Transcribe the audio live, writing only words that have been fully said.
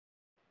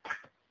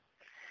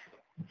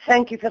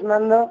Thank you,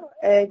 Fernando.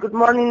 Good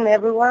morning,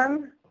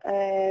 everyone.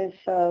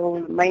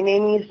 So my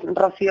name is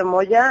Rocío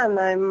Moya, and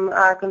I'm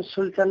a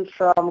consultant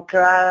from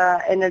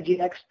Creara Energy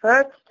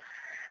Experts.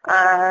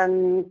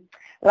 And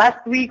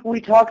last week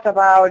we talked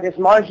about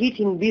smart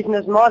heating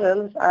business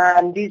models,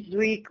 and this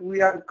week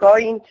we are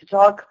going to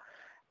talk,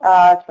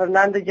 as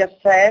Fernando just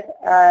said,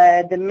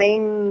 the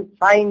main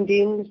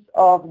findings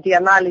of the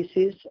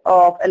analysis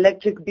of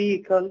electric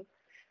vehicle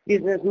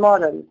business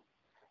models.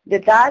 The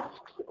tasks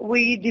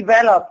we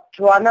developed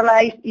to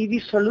analyze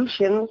EV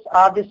solutions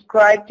are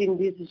described in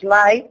this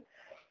slide,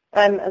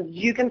 and as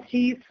you can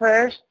see,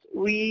 first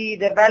we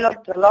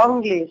developed a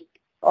long list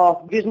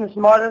of business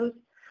models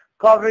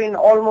covering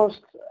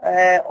almost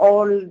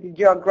all the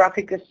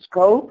geographic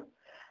scope.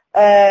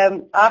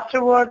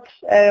 Afterwards,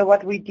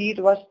 what we did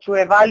was to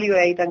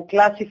evaluate and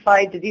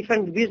classify the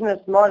different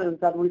business models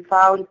that we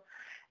found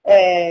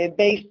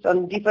based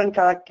on different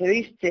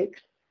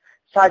characteristics,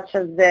 such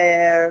as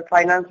their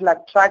financial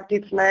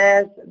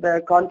attractiveness, their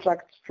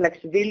contract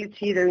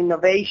flexibility, their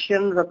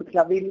innovation,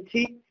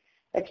 replicability,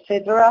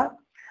 etc.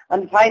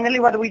 And finally,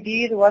 what we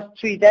did was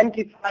to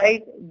identify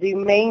the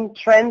main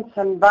trends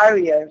and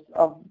barriers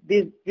of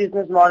these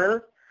business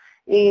models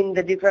in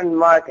the different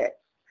markets.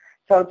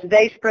 So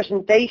today's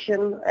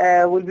presentation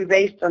will be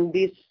based on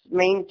these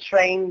main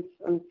trends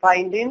and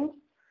findings.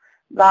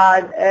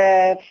 But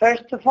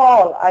first of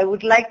all, I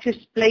would like to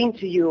explain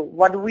to you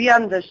what we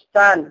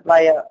understand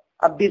by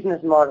a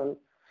business model,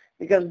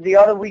 because the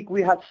other week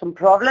we had some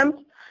problems,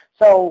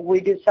 so we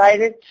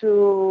decided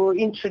to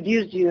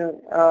introduce you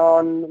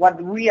on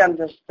what we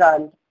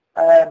understand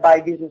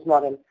by business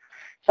model.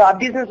 So a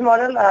business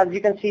model, as you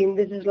can see in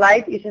this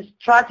slide, is a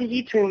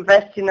strategy to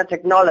invest in a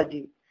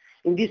technology.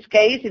 In this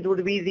case, it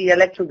would be the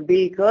electric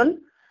vehicle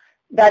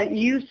that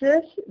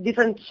uses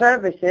different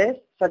services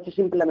such as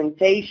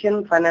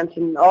implementation,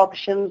 financing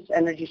options,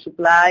 energy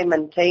supply,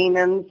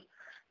 maintenance,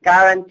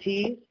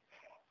 guarantees,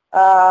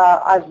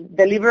 as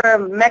deliver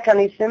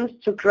mechanisms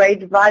to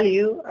create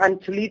value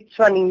and to lead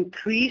to an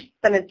increased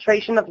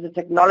penetration of the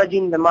technology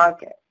in the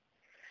market.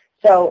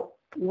 So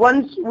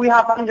once we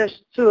have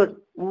understood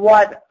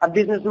what a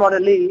business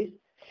model is,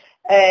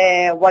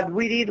 what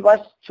we did was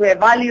to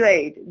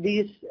evaluate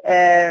these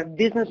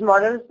business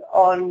models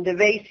on the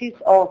basis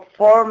of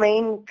four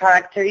main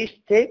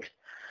characteristics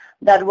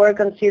that were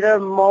considered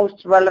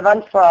most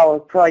relevant for our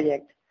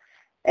project.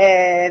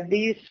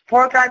 These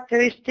four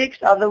characteristics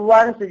are the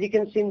ones that you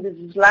can see in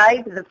this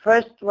slide. The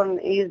first one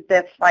is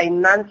the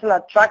financial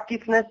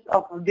attractiveness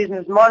of a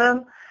business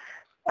model,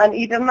 and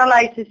it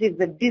analyzes if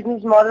the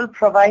business model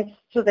provides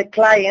to the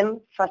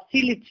client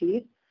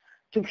facilities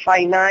to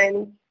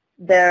finance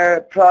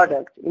their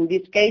product. In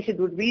this case, it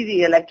would be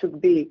the electric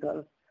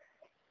vehicle.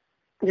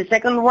 The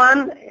second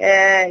one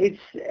is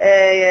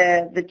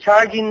the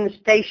charging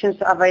stations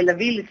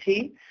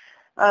availability.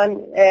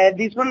 And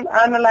this one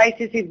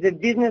analyzes if the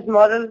business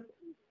model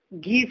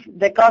gives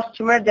the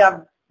customer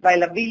the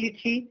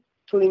availability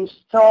to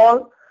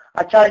install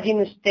a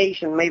charging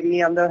station,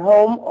 maybe on their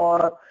home,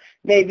 or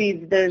maybe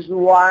if there's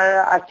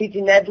a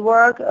city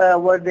network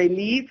where they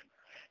live,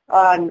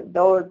 and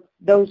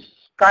those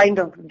kind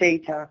of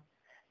data.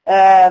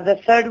 The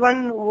third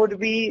one would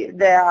be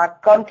the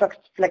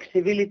contract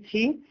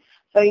flexibility.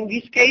 So in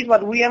this case,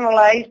 what we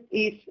analyze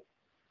is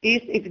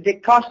if the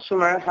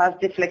customer has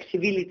the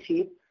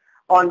flexibility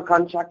on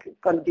contract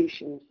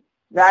conditions.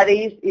 That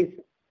is, if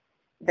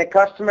the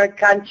customer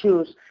can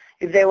choose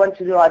if they want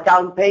to do a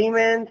down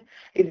payment,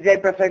 if they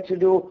prefer to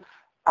do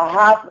a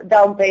half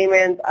down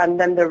payment and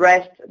then the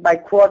rest by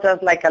quarters,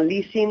 like a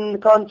leasing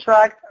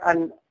contract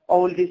and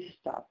all this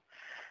stuff.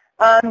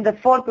 And the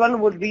fourth one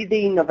would be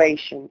the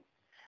innovation.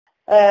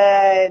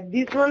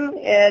 This one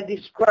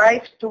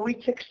describes to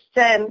which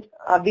extent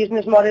a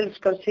business model is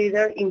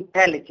considered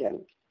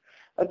intelligent.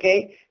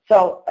 Okay,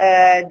 so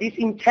this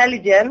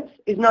intelligence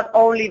is not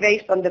only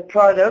based on the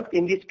product,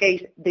 in this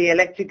case the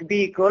electric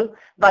vehicle,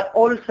 but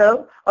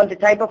also on the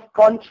type of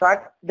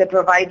contract the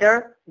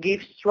provider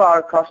gives to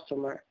our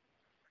customer.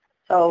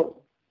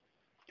 So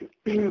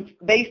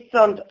based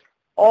on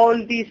all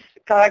these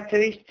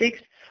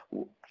characteristics,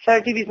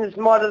 30 business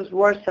models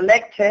were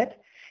selected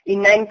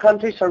in 9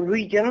 countries or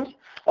regions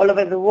all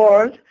over the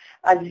world,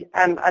 and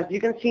as you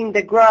can see in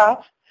the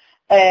graph,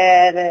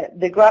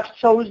 the graph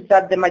shows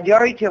that the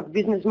majority of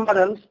business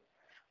models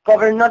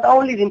cover not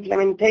only the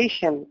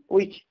implementation,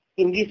 which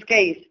in this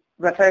case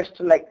refers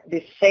to like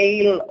the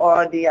sale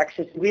or the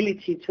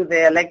accessibility to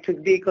the electric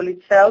vehicle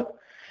itself,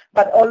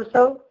 but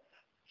also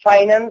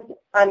finance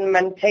and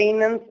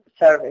maintenance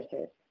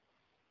services.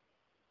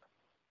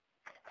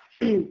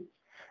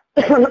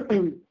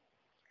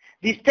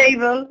 This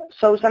table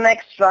shows an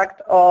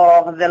extract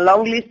of the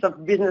long list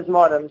of business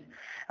models.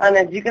 And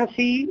as you can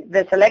see,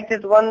 the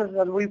selected ones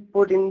that we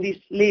put in this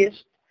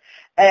list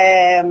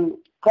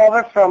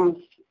cover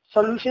from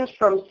solutions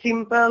from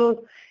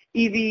simple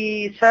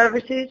EV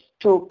services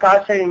to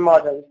car sharing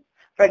models.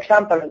 For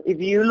example,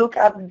 if you look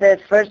at the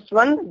first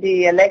one,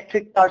 the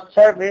electric car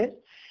service,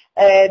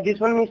 this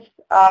one is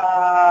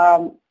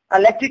a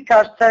electric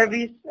car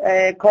service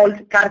called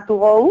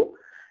Car2Go,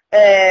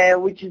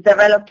 which is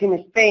developed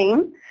in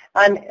Spain,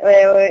 and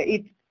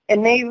it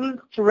enables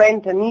to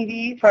rent an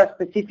EV for a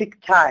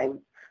specific time.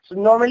 So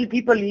normally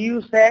people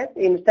use it,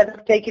 instead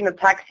of taking a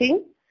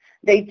taxi,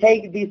 they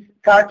take this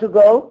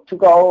Car2Go to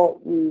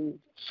go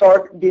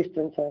short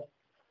distances.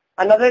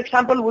 Another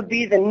example would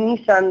be the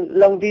Nissan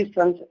long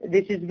distance.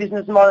 This is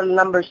business model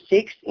number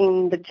 6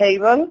 in the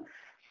table.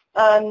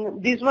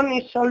 And this one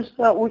is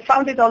also, we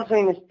found it also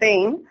in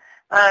Spain.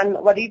 And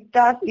what it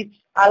does, it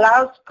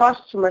allows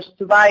customers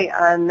to buy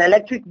an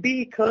electric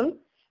vehicle,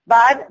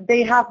 but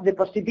they have the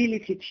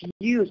possibility to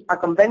use a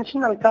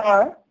conventional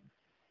car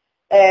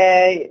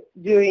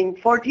during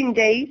 14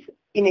 days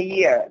in a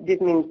year.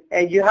 This means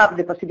you have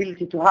the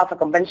possibility to have a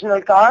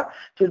conventional car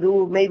to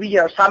do maybe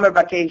your summer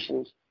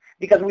vacations.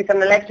 Because with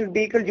an electric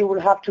vehicle, you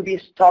will have to be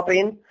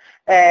stopping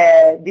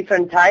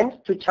different times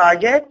to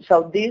charge it.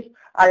 So this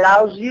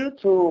allows you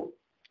to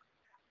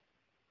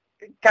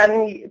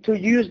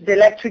use the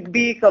electric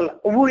vehicle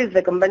with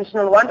the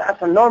conventional one as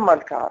a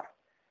normal car.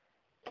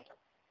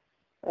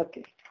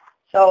 Okay.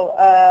 So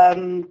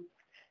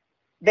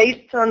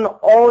based on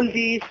all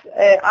these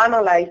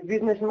analyzed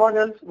business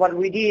models, what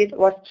we did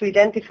was to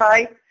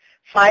identify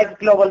 5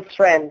 global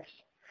trends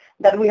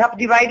that we have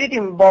divided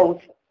in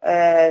both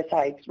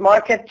sides,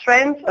 market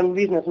trends and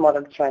business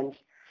model trends.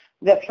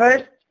 The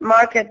first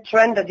market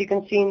trend that you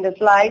can see in the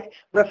slide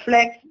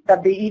reflects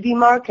that the EV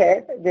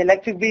market, the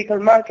electric vehicle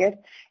market,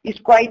 is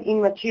quite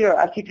immature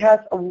as it has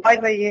a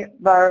wide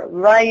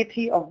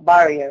variety of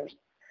barriers.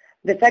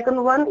 The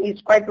second one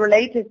is quite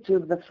related to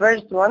the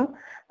first one.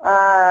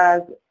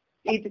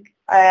 It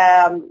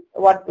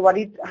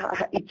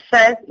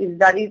says is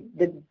that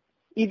the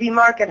EV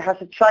market has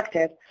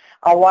attracted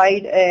a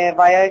wide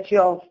variety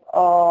of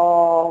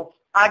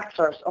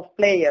actors, of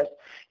players.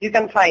 You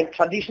can find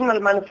traditional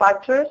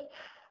manufacturers,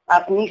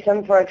 as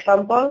Nissan, for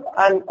example,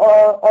 and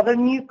other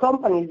new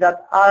companies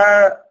that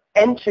are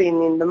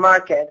entering in the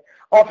market,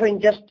 offering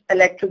just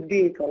electric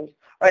vehicles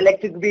or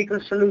electric vehicle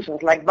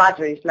solutions like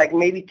batteries, like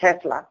maybe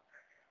Tesla.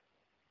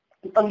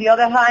 On the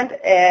other hand,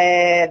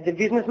 the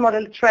business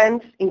model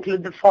trends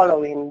include the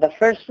following. The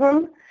first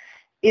one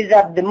is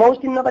that the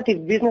most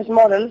innovative business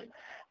models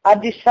are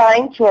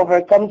designed to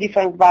overcome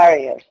different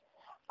barriers.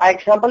 An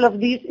example of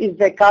this is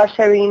the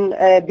car-sharing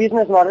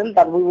business model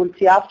that we will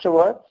see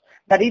afterwards,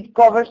 that it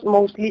covers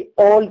mostly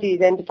all the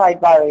identified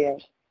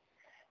barriers.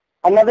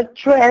 Another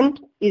trend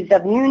is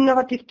that new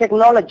innovative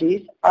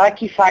technologies are a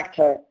key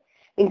factor.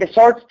 In the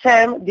short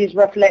term, this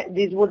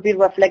would be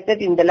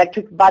reflected in the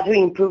electric battery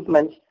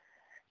improvements,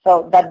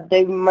 so that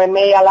they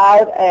may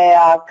allow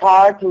a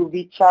car to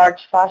be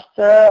charged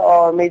faster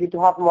or maybe to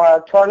have more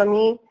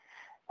autonomy.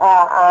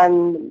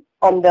 And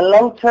on the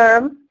long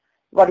term,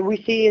 what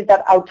we see is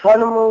that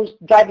autonomous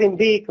driving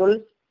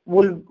vehicles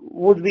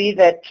would be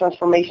the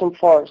transformation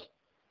force.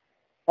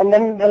 And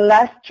then the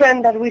last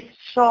trend that we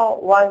saw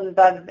was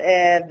that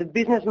the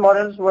business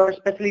models were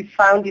especially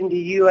found in the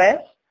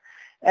US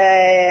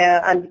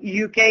and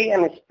UK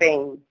and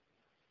Spain.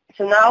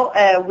 So now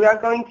we are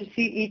going to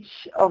see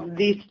each of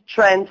these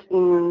trends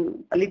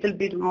in a little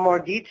bit more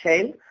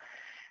detail.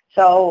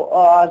 So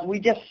as we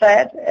just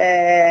said,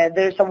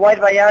 there's a wide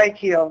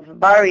variety of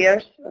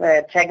barriers,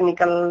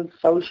 technical,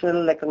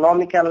 social,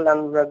 economical,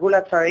 and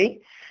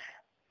regulatory.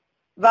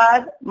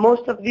 But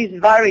most of these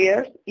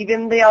barriers,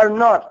 even they are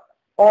not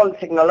all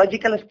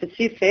technological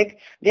specific,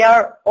 they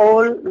are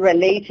all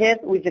related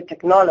with the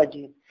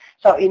technology.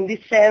 So in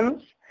this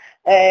sense,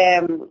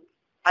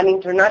 an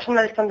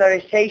international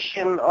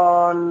standardization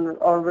on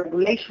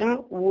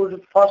regulation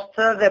would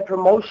foster the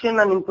promotion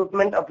and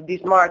improvement of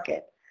this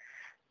market.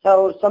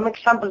 So some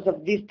examples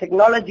of these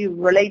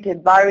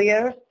technology-related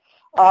barriers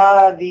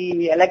are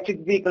the electric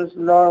vehicles'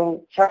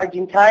 long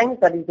charging times.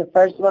 That is the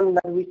first one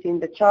that we see in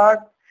the chart.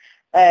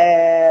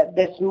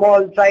 The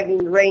small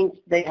driving range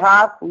they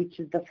have, which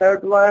is the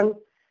third one.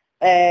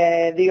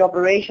 The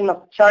operation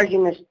of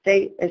charging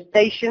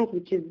stations,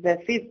 which is the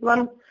fifth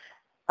one.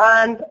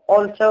 And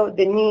also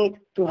the need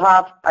to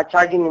have a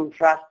charging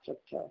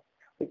infrastructure,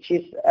 which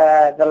is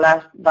the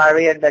last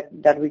barrier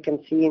that we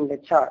can see in the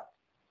chart.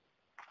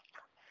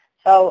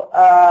 So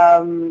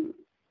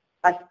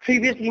as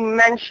previously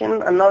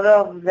mentioned, another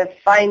of the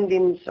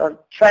findings or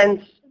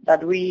trends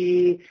that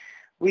we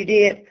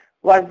did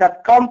was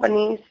that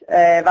companies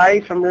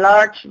vary from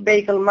large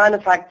vehicle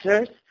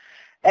manufacturers,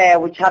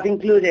 which have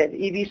included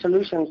EV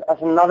solutions as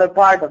another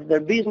part of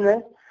their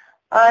business,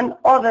 and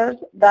others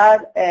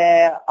that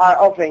are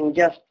offering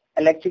just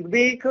electric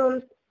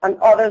vehicles, and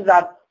others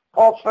that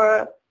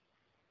offer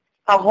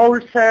a whole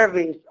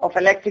service of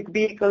electric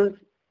vehicles,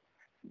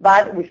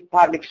 but with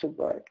public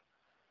support.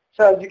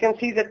 So as you can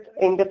see that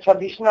in the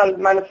traditional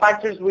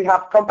manufacturers, we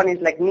have companies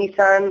like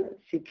Nissan,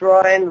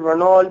 Citroën,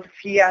 Renault,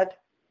 Fiat.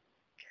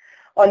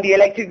 On the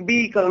electric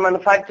vehicle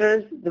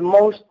manufacturers, the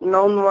most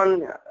known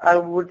one I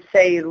would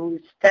say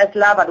is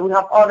Tesla, but we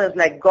have others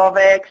like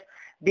Govex,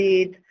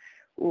 BID,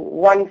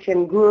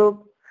 Wanchen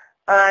Group,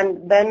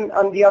 and then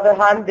on the other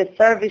hand, the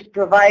service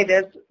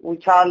providers,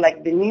 which are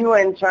like the new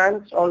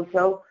entrants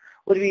also,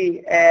 would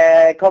be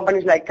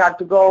companies like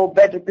Car2Go,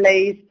 Better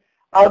Place,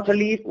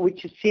 Autoliv,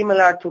 which is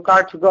similar to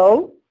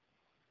Car2Go.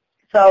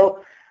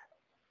 So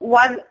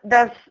what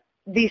does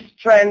this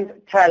trend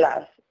tell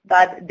us?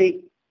 That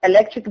the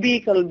electric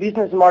vehicle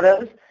business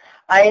models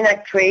are in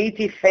a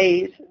creative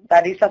phase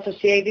that is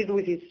associated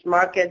with its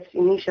market's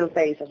initial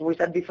phase. As we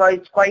said before,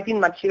 it's quite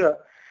immature.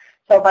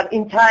 So, but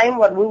in time,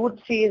 what we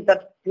would see is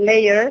that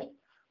players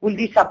will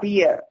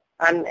disappear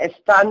and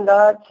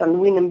standards and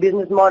winning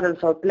business models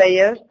or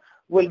players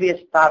will be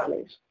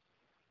established.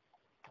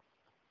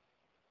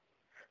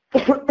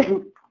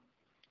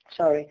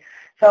 Sorry.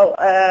 So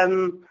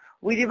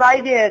we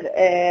divided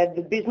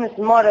the business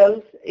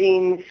models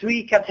in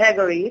 3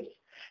 categories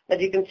that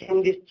you can see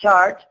in this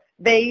chart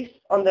based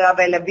on the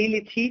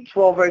availability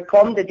to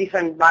overcome the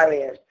different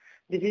barriers.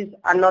 This is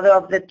another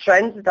of the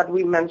trends that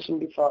we mentioned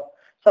before.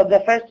 So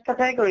the first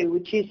category,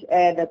 which is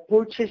the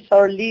purchase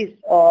or lease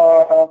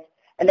of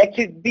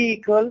electric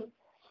vehicles,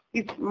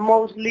 is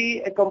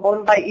mostly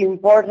composed by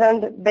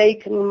important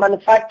vehicle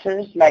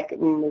manufacturers like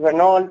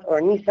Renault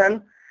or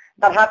Nissan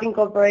that have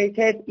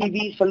incorporated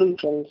EV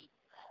solutions.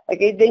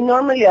 Okay, they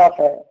normally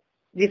offer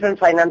different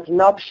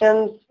financing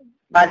options,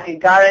 battery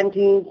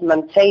guarantees,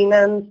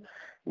 maintenance,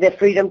 the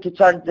freedom to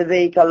charge the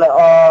vehicle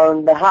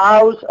on the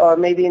house or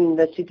maybe in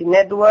the city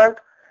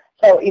network.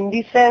 So in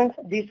this sense,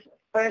 this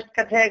first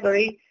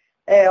category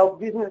of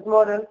business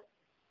models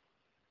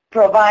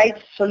provides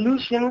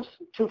solutions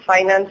to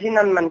financing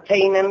and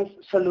maintenance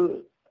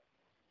solutions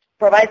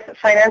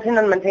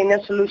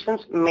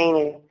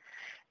mainly.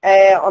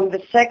 On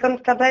the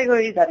second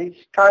category, that is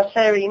car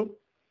sharing,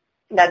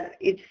 that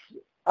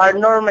are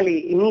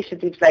normally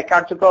initiatives like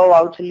Car2Go,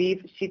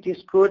 Autoliv, City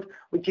Scoot,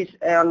 which is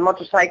on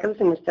motorcycles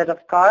instead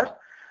of cars,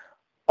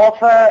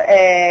 offer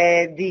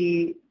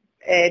the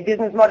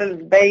business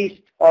models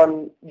based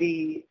on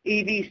the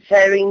EV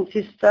sharing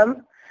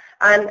system,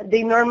 and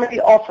they normally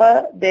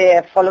offer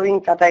the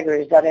following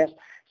categories. That is,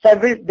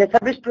 the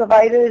service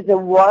provider is the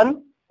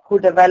one who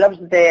develops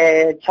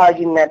the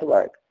charging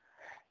network.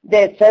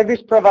 The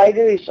service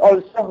provider is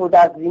also who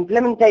does the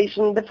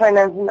implementation, the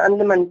financing, and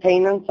the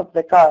maintenance of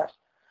the cars.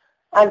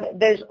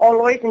 And there's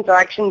always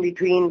interaction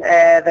between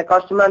the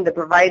customer and the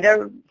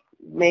provider,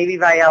 maybe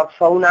via a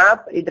phone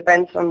app. It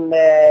depends on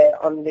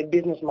the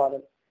business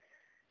model.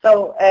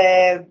 So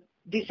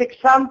this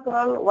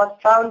example was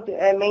found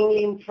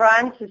mainly in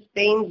France,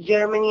 Spain,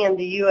 Germany, and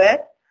the US,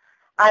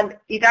 and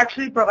it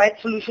actually provides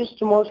solutions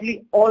to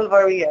mostly all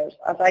barriers,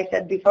 as I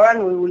said before,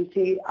 and we will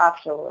see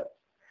afterwards.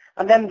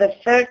 And then the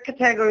third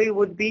category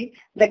would be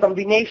the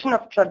combination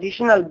of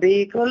traditional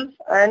vehicles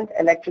and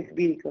electric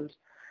vehicles.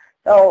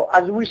 So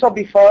as we saw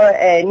before,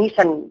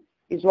 Nissan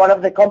is one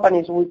of the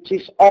companies which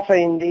is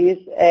offering this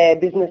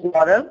business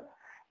model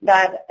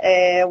that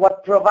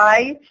what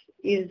provides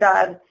is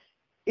that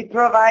it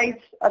provides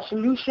a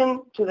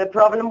solution to the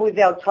problem with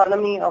the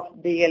autonomy of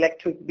the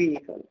electric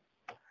vehicle.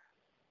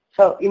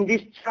 So in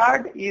this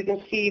chart, you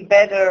can see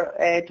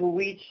better to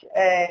which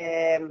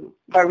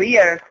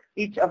barrier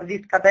each of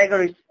these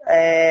categories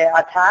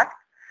attack.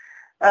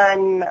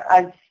 And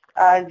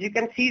as you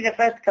can see, the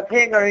first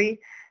category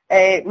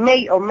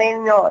may or may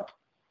not,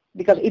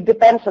 because it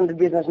depends on the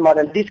business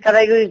model. This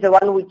category is the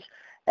one which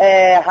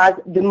has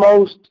the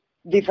most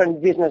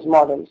different business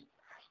models.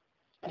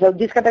 So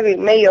this category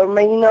may or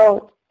may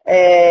not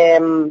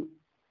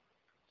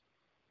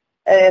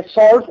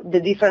solve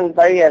the different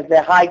barriers,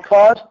 the high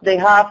cost they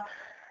have,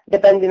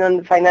 depending on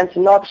the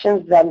financing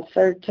options, the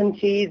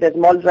uncertainty, the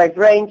small drive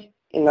range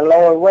in a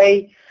lower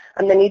way,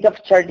 and the need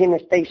of charging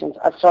stations,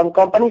 as some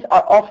companies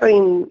are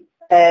offering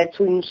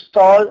to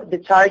install the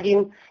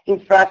charging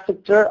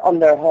infrastructure on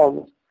their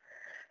homes.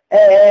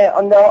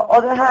 On the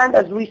other hand,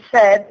 as we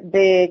said,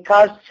 the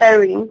car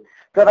sharing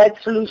provides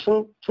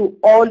solutions to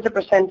all the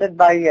presented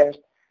barriers.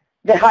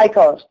 The high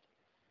cost.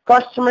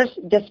 Customers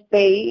just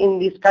pay in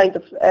this kind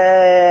of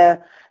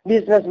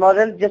business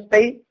model, just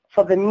pay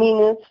for the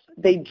minutes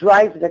they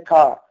drive the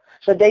car.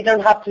 So they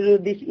don't have to do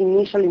this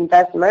initial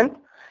investment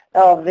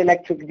of the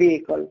electric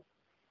vehicle.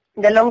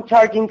 The long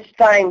charging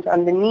times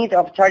and the need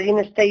of charging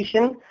a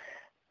station,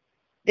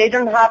 they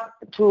don't have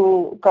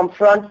to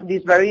confront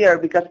this barrier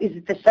because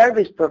it's the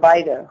service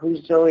provider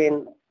who's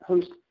doing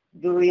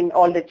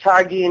all the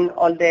charging,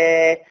 all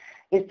the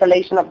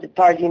installation of the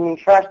charging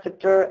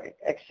infrastructure,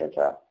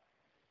 etc.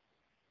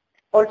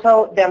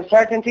 Also, the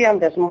uncertainty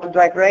and the small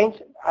drive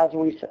range, as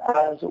we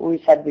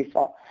said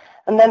before.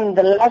 And then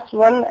the last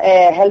one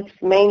helps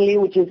mainly,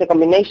 which is the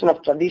combination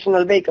of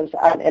traditional vehicles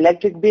and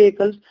electric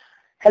vehicles,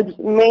 helps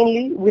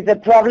mainly with the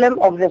problem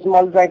of the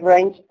small drive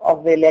range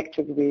of the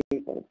electric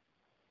vehicle.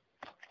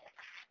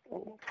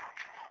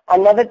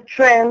 Another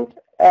trend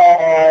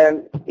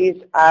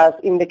is, as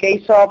in the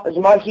case of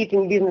smart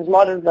heating business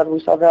models that we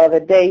saw the other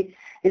day,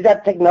 is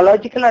that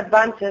technological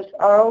advances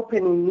are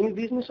opening new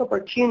business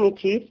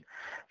opportunities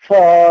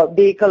for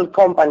vehicle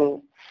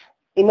companies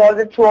in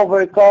order to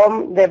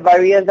overcome the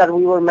barriers that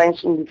we were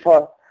mentioning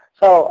before.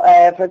 So,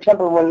 for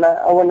example,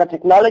 when a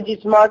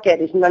technologies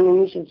market is in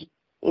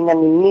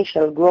an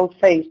initial growth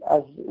phase,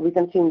 as we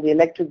can see in the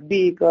electric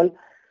vehicle,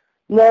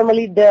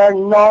 normally there are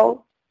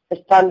no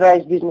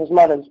standardized business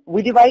models.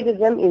 We divided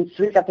them in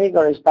 3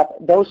 categories, but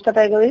those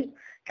categories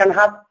can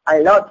have a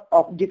lot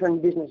of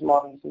different business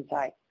models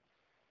inside.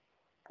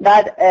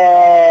 But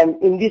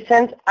in this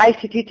sense,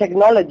 ICT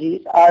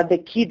technologies are the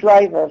key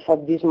driver for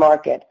this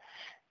market,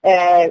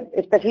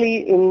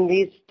 especially in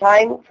this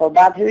time for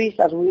batteries,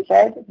 as we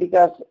said,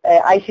 because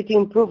ICT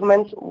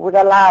improvements would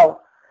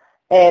allow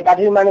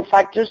battery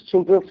manufacturers to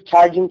improve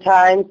charging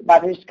times,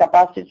 batteries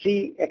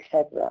capacity,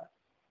 etc.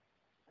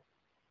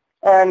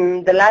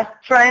 And the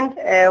last trend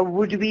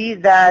would be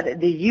that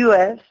the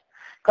US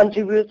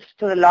contributes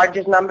to the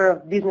largest number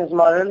of business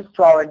models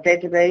to our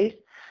database,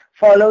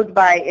 followed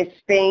by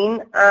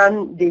Spain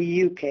and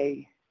the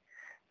UK.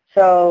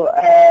 So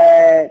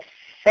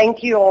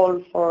thank you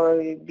all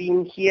for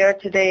being here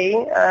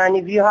today, and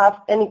if you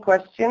have any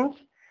questions,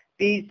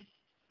 please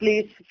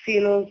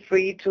feel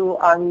free to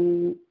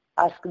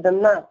ask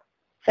them now.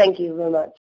 Thank you very much.